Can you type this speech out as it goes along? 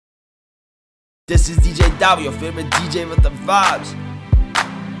This is DJ W, your favorite DJ with the vibes.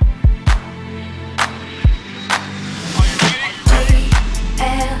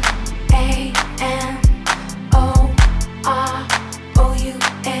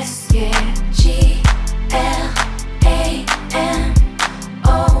 G-L-A-M-O-R-O-U-S, yeah. G-L-A-M-O-R-O-U-S.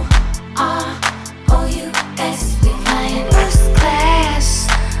 We flying first class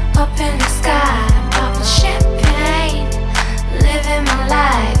up in the sky, popping champagne, living my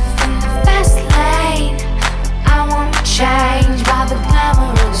life in the fast lane. I won't change by the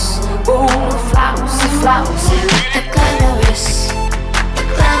glamorous, ooh, flousy, the glamorous,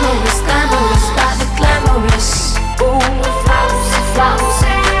 glamorous by the glamorous, ooh, flousy,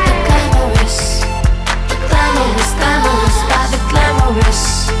 the glamorous by the glamorous,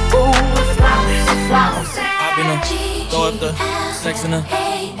 ooh, flousy. I've been throw up the sex in the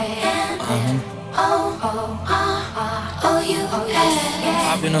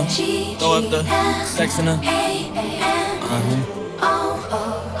I've been throw up the sex in the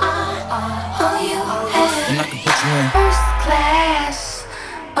and I can put you in first class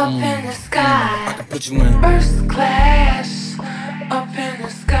up in the sky. I can put you in First class up in the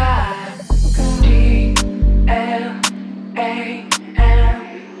sky. G-L-A-M.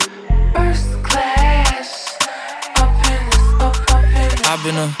 First class up in the I've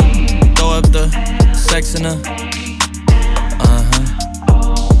been throw up the sex in the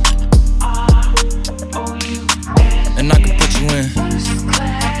and I can put you in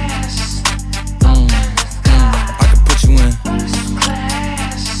I can put you in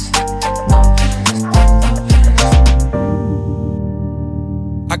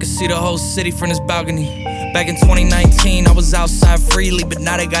I can see the whole city from this balcony. Back in 2019, I was outside freely, but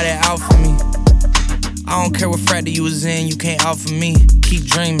now they got it out for me. I don't care what frat you was in, you can't out for me. Keep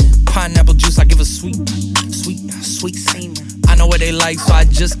dreaming, pineapple juice, I give a sweet semen. I know what they like, so I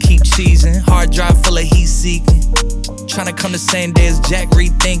just keep cheesing. Hard drive full of heat seeking. Tryna come the same day as Jack,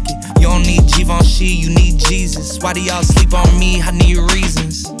 rethinking. You don't need Givenchy, you need Jesus. Why do y'all sleep on me? I need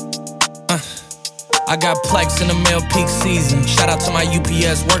reasons. I got Plex in the mail peak season. Shout out to my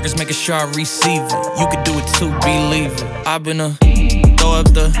UPS workers, making sure I receive it. You could do it too, believe it. I've been throw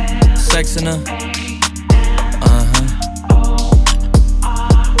up the sex in the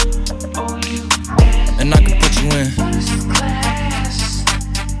and I can put you in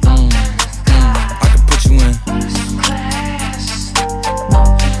I can put you in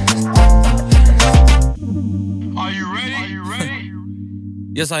Are you ready?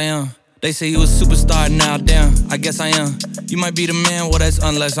 Yes, I am. They say you a superstar now, damn, I guess I am. You might be the man, well that's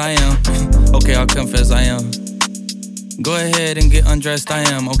unless I am. Okay, I'll confess I am. Go ahead and get undressed, I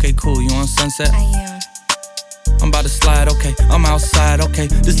am. Okay, cool, you on Sunset? I am. I'm about to slide, okay, I'm outside, okay.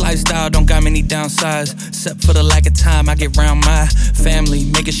 This lifestyle don't got many downsides, except for the lack of time I get around my family,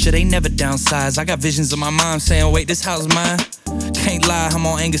 making sure they never downsize. I got visions of my mom saying, wait, this house mine. Can't lie, I'm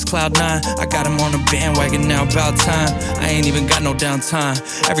on Angus Cloud 9. I got him on the bandwagon now, about time. I ain't even got no downtime.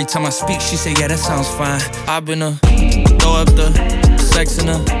 Every time I speak, she say, yeah, that sounds fine. I've been throw up the sex in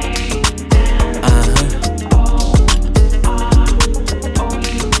the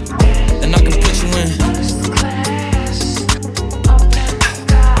and I can put you in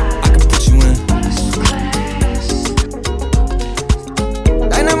I can put you in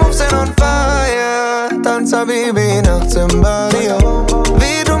Deine Moves sind on fire, tanz Habibi nachts im Barrio.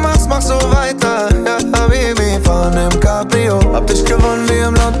 Wie du machst, mach so weiter, ja Habibi, fahren im Cabrio. Hab dich gewonnen wie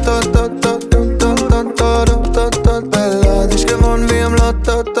im Lotto, Bella, dich gewonnen wie im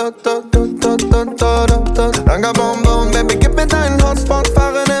Lotto, Ranga Bom Bom, Baby, gib mir deinen Hotspot,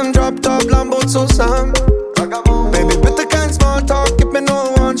 fahren im Drop-Top, Lambo zusammen. Baby, bitte kein Smalltalk, gib mir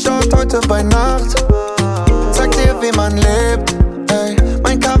nur One-Shot heute bei Nacht. Zeig dir, wie man lebt, ey.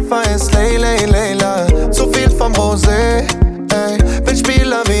 Mein Kaffer ist Leila. Zu viel vom Rosé, ey. Bin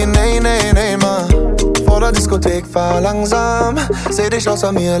Spieler wie Neymar. Vor der Diskothek fahr langsam. Seh dich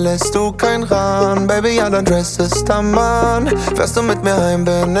außer mir, lässt du kein Rahmen. Baby, ja, dein Dress ist am Mann. Fährst du mit mir heim,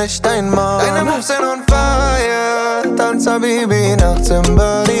 bin ich dein Mann. Deine Moves sind on fire, tanz Habibi nachts im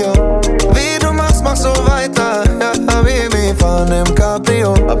Barrio. Wie du machst, mach so weiter, ja Habibi, fahren im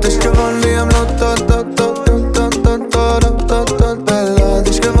Cabrio. Hab dich gewonnen wie im Lotto, Bella,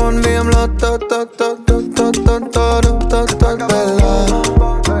 dich gewonnen wie im Lotto, Bella.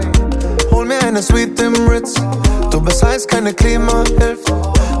 Hol mir eine Suite im Ritz, du bist heiß, keine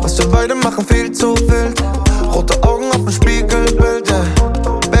Klimahilfe. Was wir beide machen, viel zu wild. Rote Augen auf dem Spiegelbild, yeah.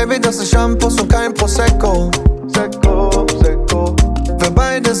 Baby, das ist Shampoos und kein Prosecco. Wir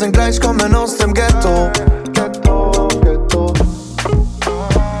beide sind gleich, kommen aus dem Ghetto.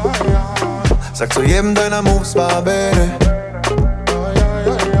 Sag zu jedem deiner Moves, war Baby.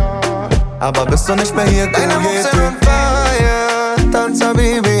 aber bist du nicht mehr hier, deine Moves sind on fire. Tanz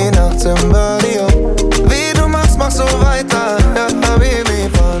Habibi nachts im Radio. Wie du machst, mach so weiter. Ja, Habibi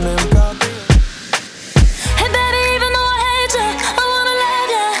von dem Kabel. Hey baby, even though I hate you, I wanna love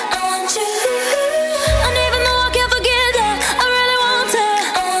you, I want you. And even though I can't forget you, I really want to,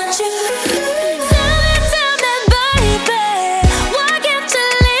 I want you. Tell me, baby, why can't you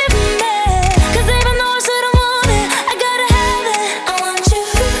leave me? Cause even though I should've wanted, I gotta have it, I want you.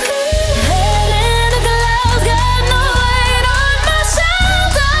 Head in the clouds, got no weight on my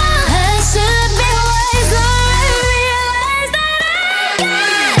shoulder. I should be wiser and realize that I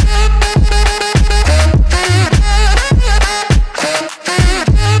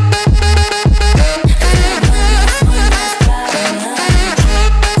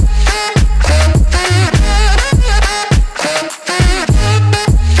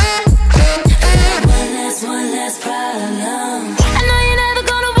one less problem. I know you're never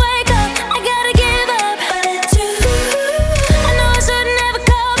gonna wake up. I gotta give up, but it's you. I know I should never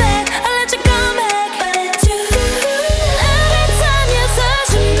call back. I let you come back, but it's you. Every time you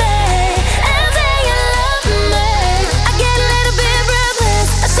touch me and say you love me, I get a little bit breathless.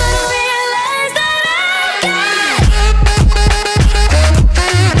 I should've realized that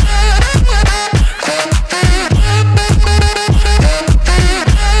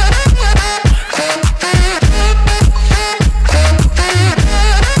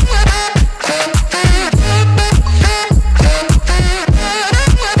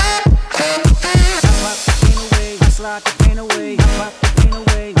slide the pain away, pop the pain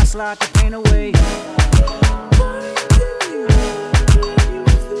away, I slide the pain away.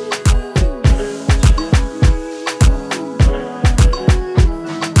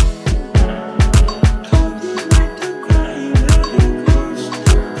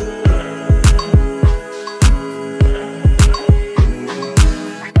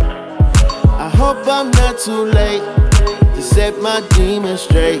 I hope I'm not too late to set my demons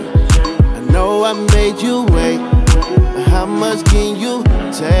straight. I know I made you wait, but how much can you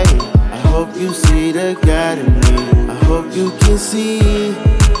take? I hope you see the God in me. I hope you can see.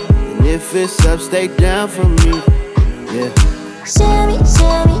 And if it's up, stay down for me. Yeah. Shimmy,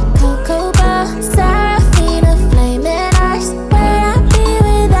 shimmy, cocoa bar, Serafina, flaming eyes. Where I be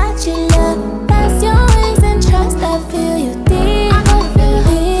without you, love? Press your wings and trust. I feel you deep. I feel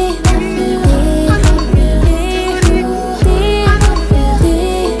deep. I feel deep. I feel deep. I feel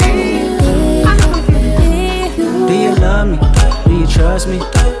deep. I feel deep. Do you love me? Do you trust me?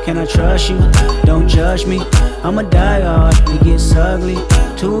 Can I trust you? Don't judge me. I'ma die hard, it gets ugly.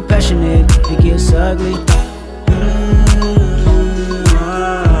 Too passionate, it gets ugly.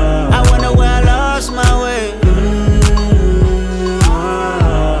 I wonder where I lost my way.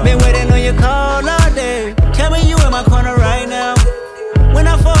 Been waiting on your call all day. Tell me you in my corner right now. When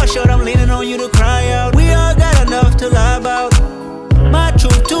I fall short, I'm leaning on you to cry out. We all got enough to lie about. My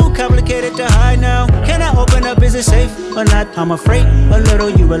truth too complicated to hide now. Can I open up? Is it safe or not? I'm afraid a little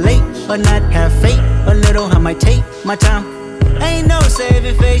you relate or not. Have faith a little. I might take my time. Ain't no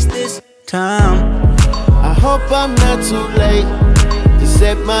saving face this time. I hope I'm not too late to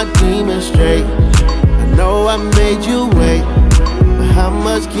set my demons straight. I know I made you wait, but how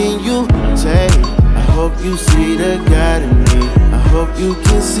much can you take? I hope you see the God in me. I hope you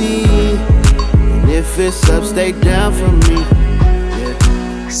can see. And if it's up, stay down for me. Yeah.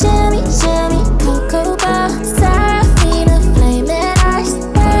 Shimmy, shimmy, cocoa bar, Serafina, flaming eyes.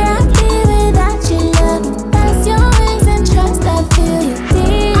 Where I be without you, love? Press your wings and trust. I feel you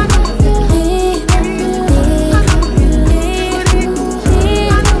deep. I feel deep. I feel deep. I feel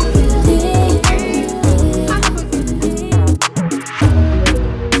deep. I feel deep.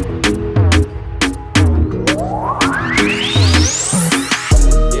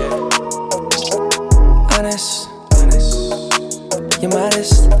 Honest, you're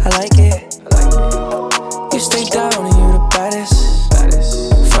modest, I like it. You stay down and you the baddest.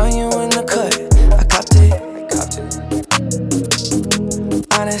 Find you in the cut, I copped it.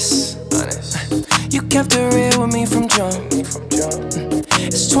 Honest, you kept it real with me from jump.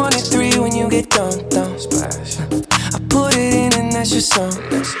 It's 23 when you get dumped. I put it in and that's your song.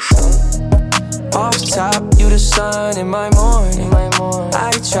 Off top, you the sun in my morning.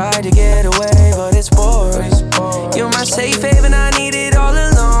 I tried to get away, but it's boring. You're my safe haven, I need it all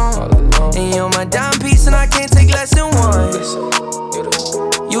alone. And you're my dime piece, and I can't take less than one.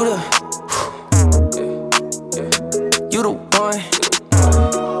 You the one.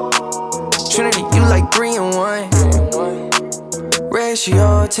 Trinity, you like 3 in 1.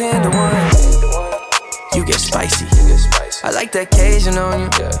 Ratio 10 to 1. You get spicy. I like the occasion on you.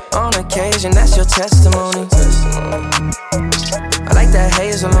 On occasion, that's your testimony. I like that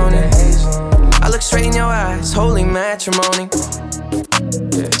hazel on it. I look straight in your eyes, holy matrimony.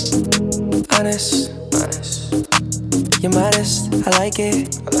 Honest, you're modest, I like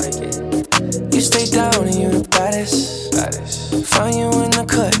it. You stay down and you the baddest. Found you in the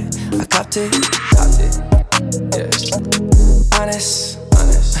cut, I copped it. Honest,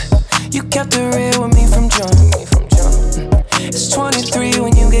 you kept it real with me from jump. It's 23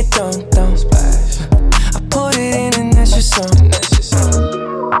 when you get dunked. I put it in and that's your song.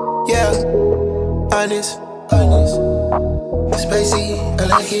 Yeah, honest, spacey, I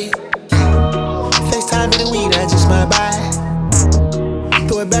like it. FaceTime in the weed, I just might buy.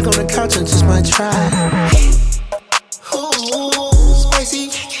 Throw it back on the couch and just might try. Ooh, spicy,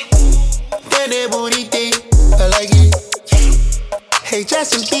 that booty thing, I like it. Hey,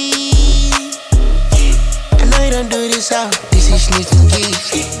 Justin B, I know you don't do this out. This is sneaking geek.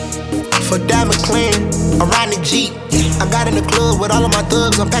 For Diamond Clan, I'm riding the Jeep. I got in the club with all of my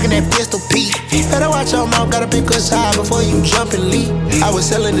thugs, I'm packing that pistol Pete. Better watch your mouth, gotta pick us high before you jump and leap. I was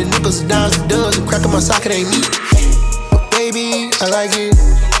selling the nickels, dimes, and dubs, and cracking my socket ain't me. But baby, I like it.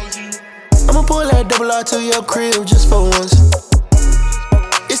 I'ma pull that double R to your crib just for once.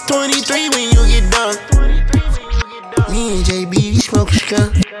 It's 23 when you get done. Me and JB, we smoke a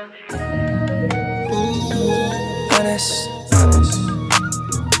skunk. Honest,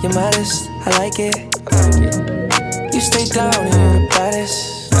 you're modest, I like it. You stay down and you're the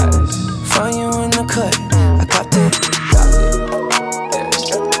baddest. Found you in the cut, I copped it.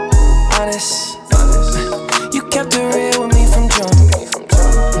 Honest, you kept it real with me from jump.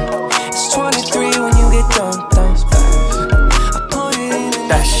 It's 23 when you get dunked. I put it in.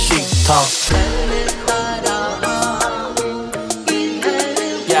 That shit talk.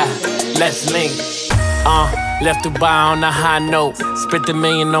 Yeah, let's link. Left Dubai on a high note. Spent $1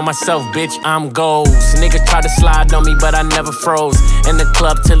 million on myself, bitch, I'm goals. Niggas try to slide on me, but I never froze. In the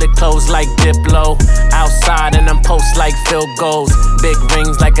club till it closed like Diplo. Outside and I'm post like field goals. Big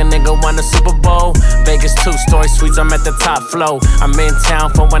rings like a nigga won a Super Bowl. Vegas 2-story suites, I'm at the top floor. I'm in town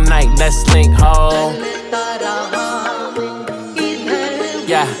for one night, let's link, ho.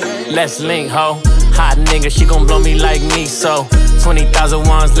 Yeah, let's link, ho. Hot nigga, she gon' blow me like me, so 20,000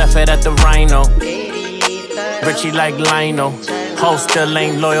 ones left it at the Rhino. Richie like Lionel. Ho still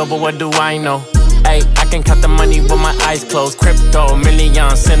ain't loyal, but what do I know? Ayy, I can count the money with my eyes closed. Crypto,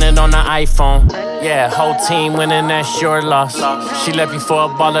 millions, send it on the iPhone. Yeah, whole team winning, that's your loss. She left you for a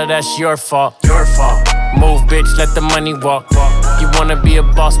baller, that's your fault. Move, bitch, let the money walk. You wanna be a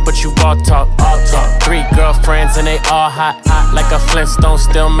boss, but you all talk. 3 girlfriends and they all hot. Like a Flintstone,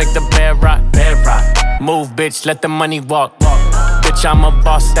 still make the bed rock. Move, bitch, let the money walk. Bitch, I'm a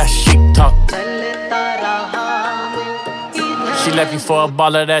boss, that chic talk. She left you for a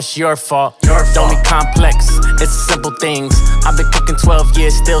baller, that's your fault. Don't be complex, it's simple things. I've been cooking 12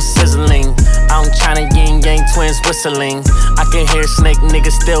 years, still sizzling. Out in China, yin yang twins whistling. I can hear snake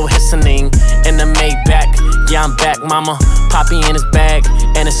niggas still hissing. In the Maybach, yeah, I'm back, mama. Poppy in his bag,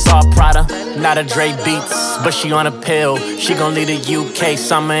 and it's all Prada. Not a Dre Beats, but she on a pill. She gon' leave the UK,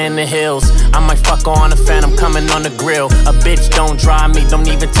 summer in the hills. I might fuck her on a fan, I'm coming on the grill. A bitch don't drive me, don't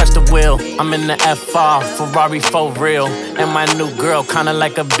even touch the wheel. I'm in the FR, Ferrari for real. And my new girl, kinda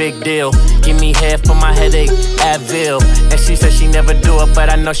like a big deal. Give me head for my headache, Advil. And she said she never do it, but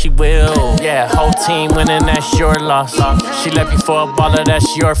I know she will. Yeah, whole team winning, that's your loss. She left you for a baller,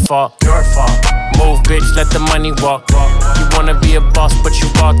 that's your fault. Move, bitch, let the money walk. You wanna be a boss, but you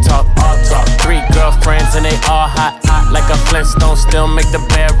all talk. 3 girlfriends and they all hot. Like a Flintstone, still make the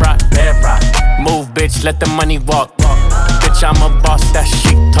bed rock. Move, bitch, let the money walk. Bitch, I'm a boss, that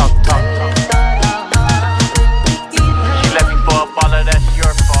chic talk. She left you for a baller, that's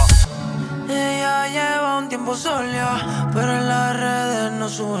your fault. Ella lleva un tiempo sola, pero en las redes no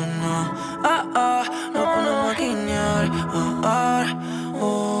sube nada. No ponemos a guiñar.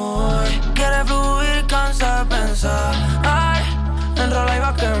 Quiere fluir, cansa de pensar. Enrola y va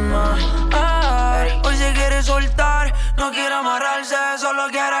a quemar. Hoy se quiere soltar, no quiere amarrarse, solo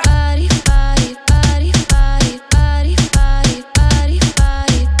quiere.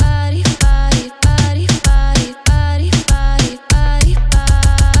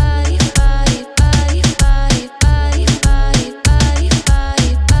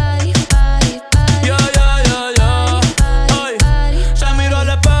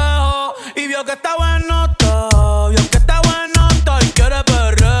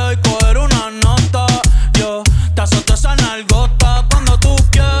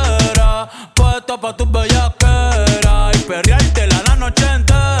 Pa' tus bellaqueras y perreártela la noche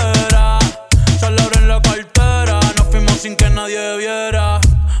entera. Solo abren la cartera, nos fuimos sin que nadie viera.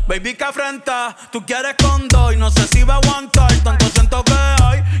 Baby, que afrenta, tú quieres con dos y no sé si va a aguantar. Tanto siento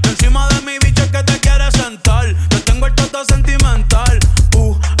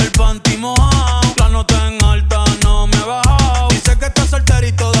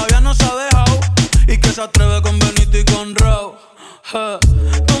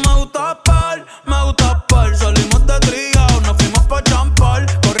Tú me gustas par. Salimos de trío, nos fuimos pa' champar.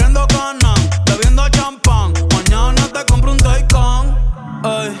 Corriendo canas, bebiendo champán. Mañana te compro un Taycan.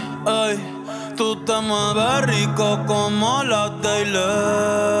 Ay, ay, tú te mueves rico como las de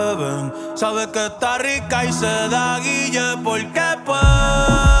Eleven. Sabes que está rica y se da guille porque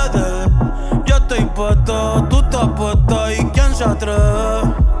puede. Yo estoy puesto, tú estás puesta. ¿Y quién se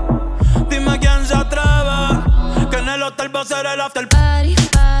atreve? Dime quién se atreve. Que en el hotel va a ser el after party.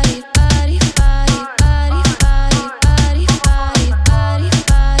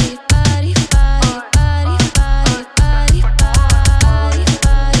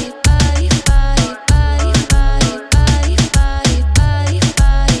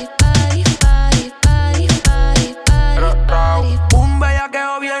 Un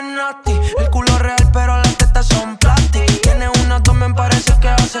bellaqueo bien nasty. El culo real pero las tetas son plastic. Tiene un abdomen, parece que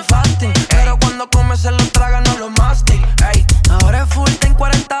hace fasting. Pero cuando come se lo traga, no lo mastic. Ey, ahora es full time,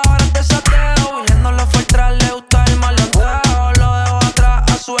 40 horas de sateo. Viéndolo fue atrás, le gusta el maleanteo. Lo dejo atrás,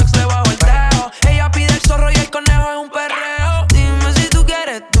 a su ex le bajo el teo. Ella pide el zorro y el conejo es un perreo. Dime si tú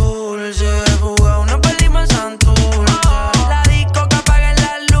quieres dulce. Fuga una película en Santurce. La disco que apaguen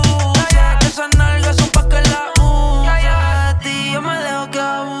las luces. Que esas nalgas son pa' que la use. De ti yo me dejo que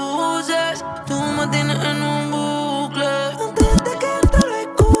abuses. Tú me tienes en un bucle. Antes de que te lo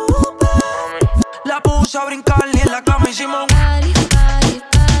escupe. La puse a brincar y en la cama hicimos un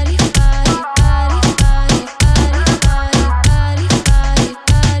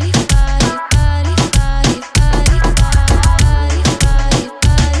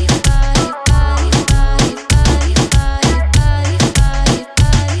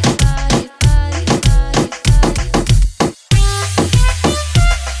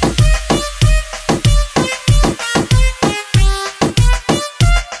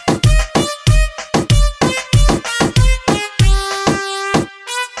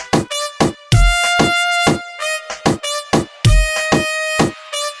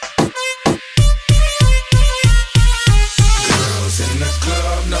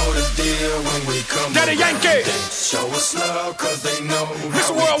Daddy Yankee. Show us love cause they know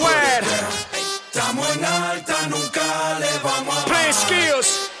Mr. Worldwide. Estamos en alta, nunca le vamos a Playing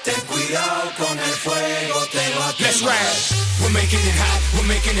skills. Ten cuidado con el fuego, te va a quemar. Let's ride. We're making it hot, we're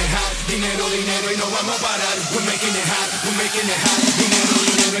making it hot. Dinero, dinero y no vamos a parar. We're making it hot, we're making it hot. Dinero,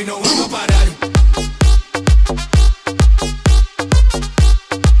 dinero y no vamos a parar.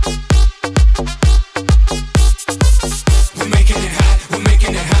 We're making it hot, we're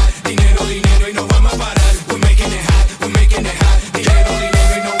making it hot. Dinero, dinero y no vamos a parar. We're making it hot, we're making it hot. Dinero,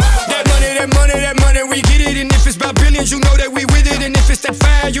 dinero y no vamos a parar. That money, we get it. And if it's about billions, you know that we with it. And if it's that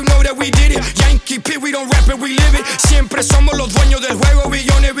fire, you know that we did it. Yankee P, we don't rap it, we live it. Siempre somos los dueños del juego.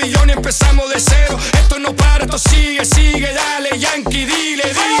 Billones, billones, empezamos de cero. Esto no para, esto sigue, sigue. Dale, Yankee, dile,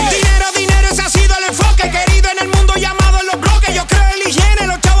 dile. Dinero, dinero, ese ha sido el enfoque. Querido en el mundo, llamado en los bloques. Yo creo en la higiene,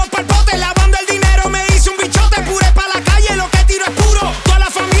 los chavos pa'l pote. Lavando el dinero, me hice un bichote. Pure pa' la calle, lo que tiro es puro. Toda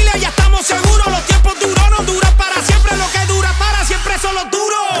la familia, ya estamos seguros. Los tiempos duros no duran para siempre. Lo que dura para siempre son los duros.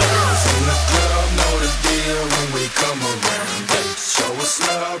 When we come around, they show us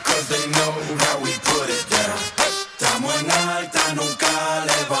love cause they know how we put it down. Estamos en alta, nunca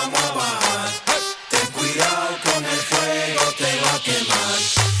le vamos a bajar. Ten cuidado con el fuego, te va a quemar.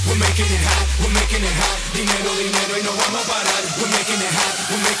 We're making it hot, we're making it hot. Dinero, dinero y no vamos a parar. We're making it hot,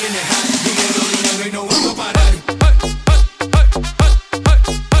 we're making it hot. Dinero, dinero y no vamos a parar.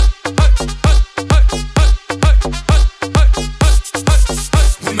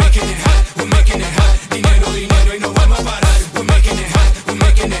 We're making it hot, we're making it hot. Dinero, dinero y no vamos a parar. We're making it hot, we're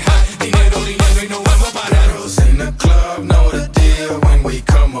making it hot. Dinero, dinero y no vamos a parar. Girls in the club know the deal when we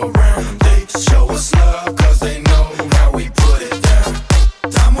come around. They show us love cause they know how we put it down.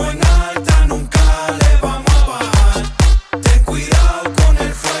 Estamos en alta, nunca le vamos a bajar. Ten cuidado con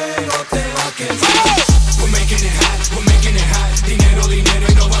el fuego, te va a quemar.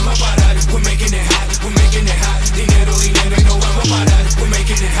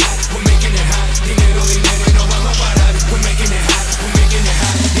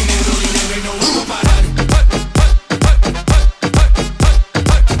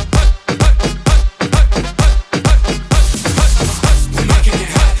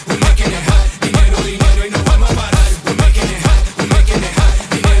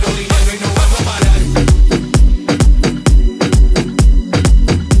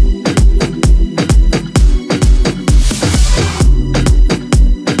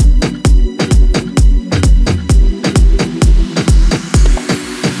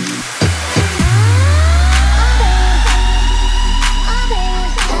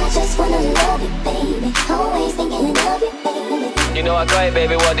 I got it,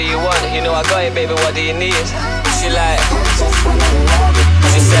 baby, what do you want? You know I got it, baby, what do you need? She like,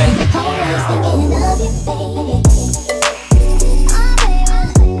 she say,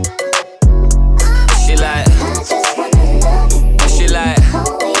 she like,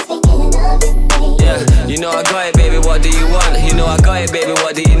 yeah, you know I got it, baby, what do you want? You know I got it, baby,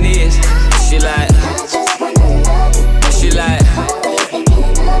 what do you need? She like,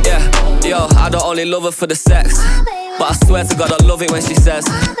 yeah, yo, I don't only love her for the sex, but I swear to God I love it when she says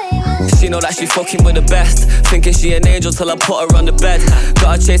she know that she fucking with the best. Thinking she an angel till I put her on the bed.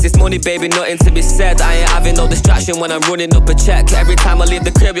 Gotta chase this money, baby, nothing to be said. I ain't having no distraction when I'm running up a check. Every time I leave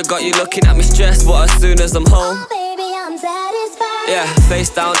the crib, you got you looking at me stressed. But as soon as I'm home, yeah, face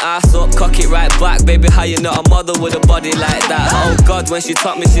down, ass up, cock it right back. Baby, how you not a mother with a body like that? Oh God, when she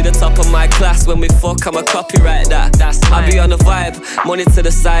taught me, she the top of my class. When we fuck, I'ma copyright that. I be on the vibe, money to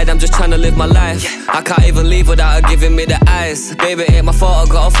the side, I'm just trying to live my life. I can't even leave without her giving me the eyes. Baby, ain't my fault,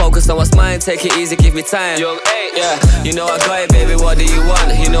 I gotta focus on what's mine. Take it easy, give me time. Yeah, you know I got it, baby, what do you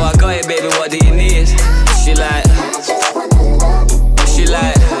want? You know I got it, baby, what do you need? She like,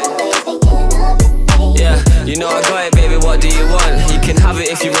 yeah, you know I got it, baby, what do you want? You can have it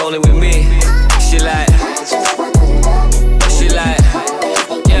if you're rolling with me. She like,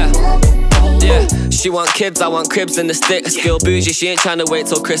 yeah, she want kids, I want cribs and the sticks. Girl bougie, she ain't tryna wait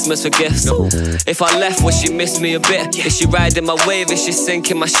till Christmas for gifts. If I left, would she miss me a bit? Is she riding my wave, is she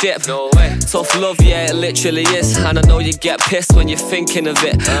sinking my ship? Tough love, yeah, it literally is. And I know you get pissed when you're thinking of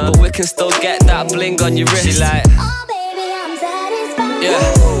it, but we can still get that bling on your wrist. She like,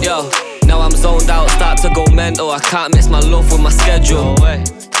 yeah, yo, now I'm zoned out, start to go mental. I can't mix my love with my schedule.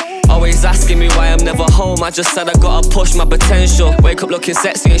 Always asking me why I'm never home. I just said I gotta push my potential. Wake up looking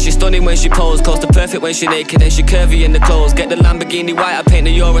sexy and she stunning when she pose. Close to perfect when she naked and she curvy in the clothes. Get the Lamborghini white, I paint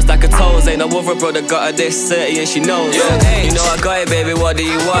the Euros like a toes. Ain't no other brother got her this 30 and she knows. Yeah, you know I got it, baby, what do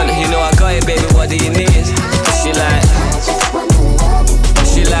you want? You know I got it, baby, what do you need? She like,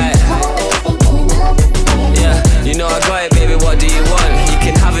 yeah, you know I got it, baby, what do you want? You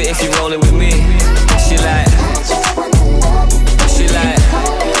can have it if you're rolling with me. She like,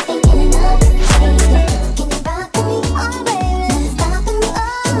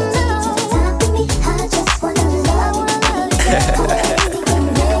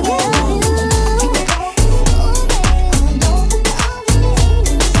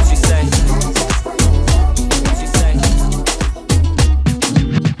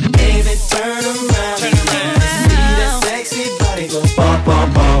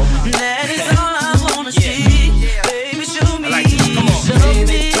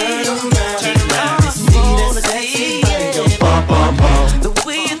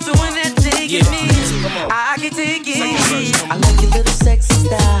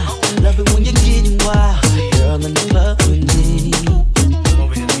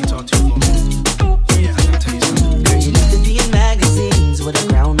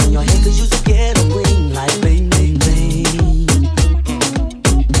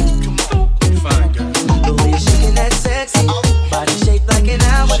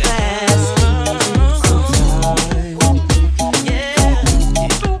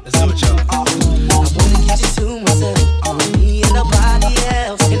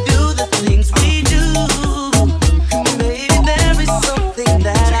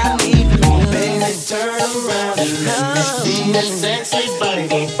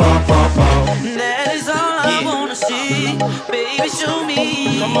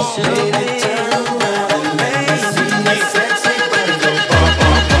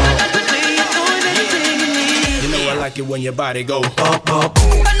 when your body go pop, pop.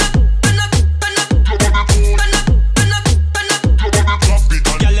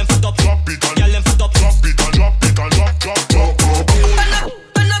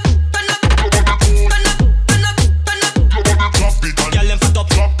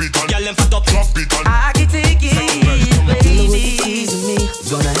 I can take it, baby. Teasing me,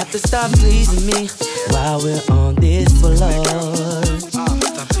 gonna have to stop pleasing me while we're on this floor.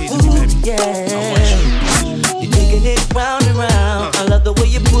 Stop teasing me, baby. Yeah, you're taking it round and round. I love the way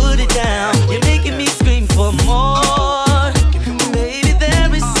you put it down. You're making me scream for more. Baby,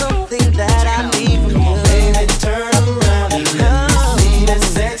 there is something that I need from you. Baby, turn around and let me see that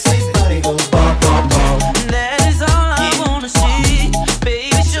sexy body go bum, bum, bum. That is all I wanna see.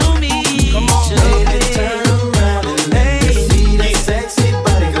 Baby, show me. Come on, baby, turn around and let me see that sexy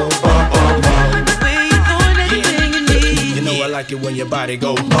body go bum, bum, bum. The way you're doing everything you need. You know I like it when your body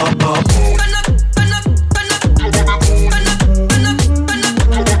go bum, bum.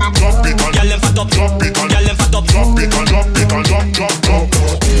 Drop it, drop it, drop it, drop it, drop it, drop it.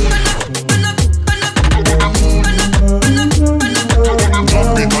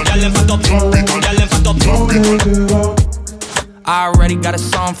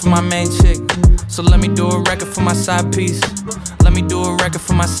 for my main chick. So let me do a record for my side piece. Let me do a record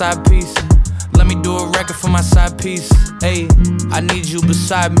for my side piece. Let me do a record for my side piece. Hey, I need you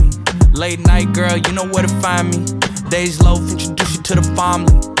beside me. Late night girl, you know where to find me. Days Loaf, introduce you to the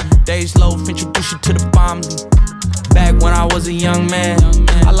family. Days Loaf, introduce you to the family. Back when I was a young man,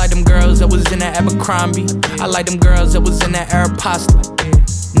 I like them girls that was in that Abercrombie. I like them girls that was in that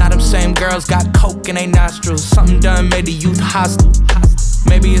Aeropostale. Now them same girls got coke in they nostrils. Something done made the youth hostile.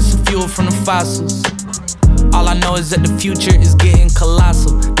 Maybe it's the fuel from the fossils. All I know is that the future is getting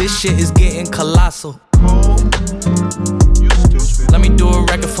colossal. This shit is getting colossal. Let me do a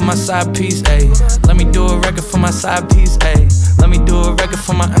record for my side piece, ayy. Let me do a record for my side piece, ayy. Let me do a record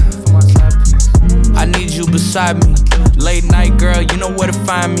for my side piece. I need you beside me. Late night girl, you know where to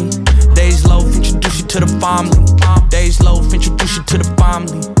find me. Days Loaf, introduce you to the family. Days Loaf, introduce you to the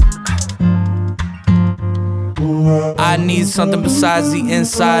family. I need something besides the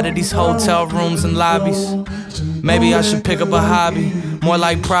inside of these hotel rooms and lobbies. Maybe I should pick up a hobby. More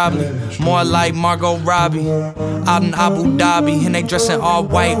like probably, more like Margot Robbie. Out in Abu Dhabi and they dressing all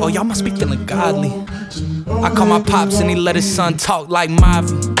white. Oh, y'all must be feeling godly. I call my pops and he let his son talk like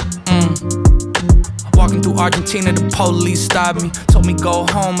Mavi. Walking through Argentina, the police stopped me. Told me go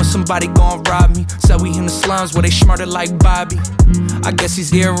home or somebody gon' rob me. Said we in the slums where they smarter like Bobby. I guess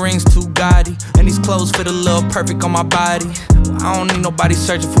these earrings too gaudy, and these clothes fit a little perfect on my body. I don't need nobody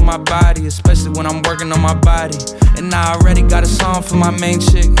searching for my body, especially when I'm working on my body. And I already got a song for my main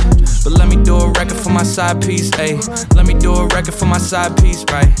chick, but let me do a record for my side piece, ayy. Let me do a record for my side piece,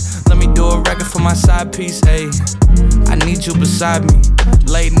 right? Let me do a record for my side piece, ayy. I need you beside me.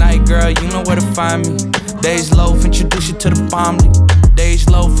 Late night girl, you know where to find me. Days Loaf, introduce you to the family. Days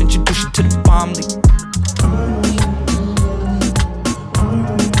Loaf, introduce you to the family.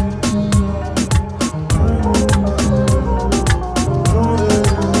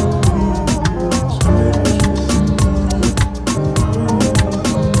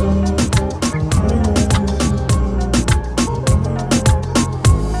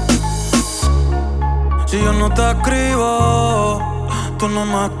 Si yo no te escribo, tú no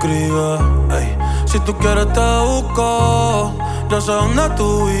me escribes, ey. Si tú quieres te busco, yo sé dónde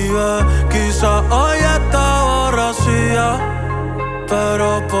tú vives. Quizás hoy está borracía,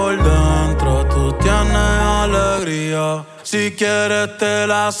 pero por dentro tú tienes alegría. Si quieres te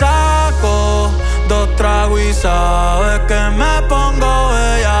la saco, 2 tragos y sabes que me pongo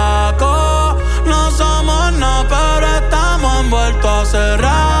bellaco. No somos nada, pero estamos envueltos hace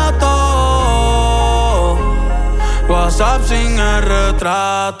rato. WhatsApp sin el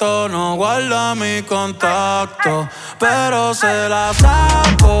retrato, no guarda mi contacto, pero se la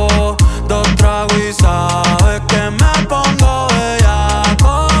saco. 2 tragos y sabes que me pongo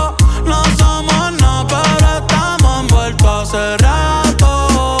bellaco. No somos nada, pero estamos envueltos hace rato.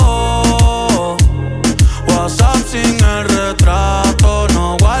 WhatsApp sin el retrato,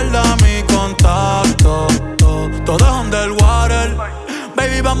 no guarda mi contacto. Todo es underwater,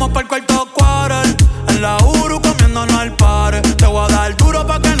 baby, vamos pa'l cuarto quarter. En la Uru comiéndonos al pare. Te voy a dar duro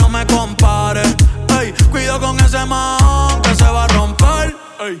pa' que no me compare. Ey, cuido con ese man que se va a romper.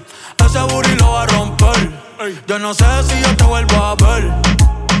 Ey, ese booty lo va a romper. Ey, yo no sé si yo te vuelvo a ver.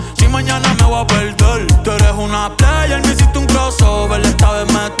 Si mañana me voy a perder. Tú eres una player, me hiciste un crossover. Esta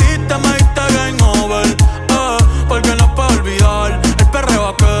vez metiste, me diste game over. Porque no puedo olvidar el perreo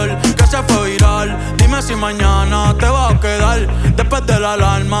aquel que se fue viral. Dime si mañana te vas a quedar. Después de la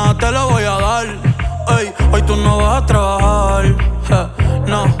alarma te lo voy a dar. Ey, hoy tú no vas a trabajar,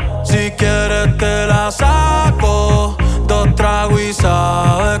 no. Si quieres te la saco, 2 tragos y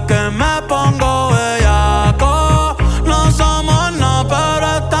sabes que me pongo bellaco. No somos nada,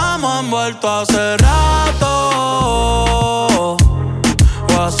 pero estamos envueltos hace rato.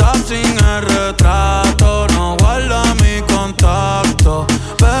 WhatsApp sin el retrato, no guarda mi contacto,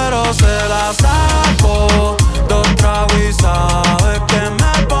 pero se la saco. 2 tragos y sabes que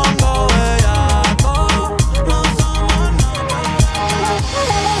me pongo bellaco. No somos nada.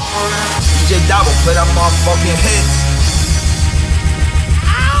 DJ Dabo, play that motherfucking hits.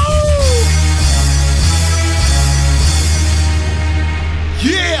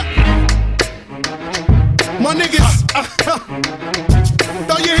 Yeah! My niggas,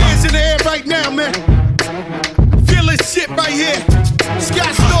 throw your hands in the air right now, man. Feel this shit right here.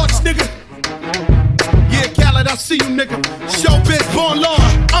 Scott Storch, nigga. Yeah, Khaled, I see you, nigga. Showbiz, born law.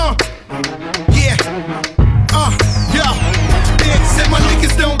 Yeah. Yo. Big said my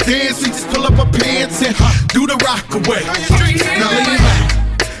niggas don't dance, we just pull up our pants and do the rock away. Now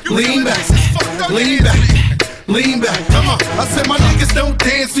lean back, lean back, lean back. Come on. I said my niggas don't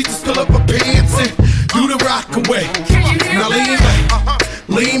dance, we just pull up our pants and do the rock away. Now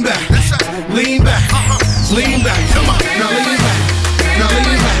lean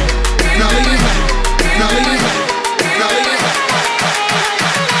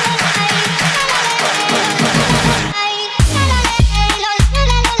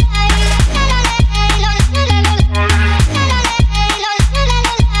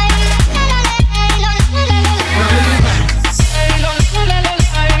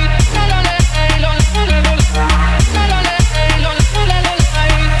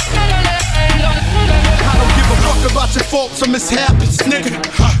this happens, nigga.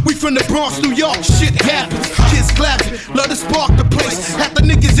 We from the Bronx, New York, shit happens. Kids clapping, love to spark the place. Half the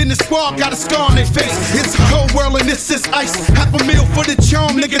niggas in the squad got a scar on their face. It's a cold world and this is ice. Half a meal for the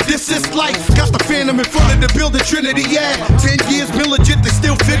charm, nigga, this is life. Got the Phantom in front of the building, Trinity, yeah. 10 years been legit, they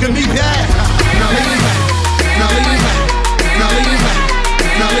still figure me bad. Now lean back, now lean back.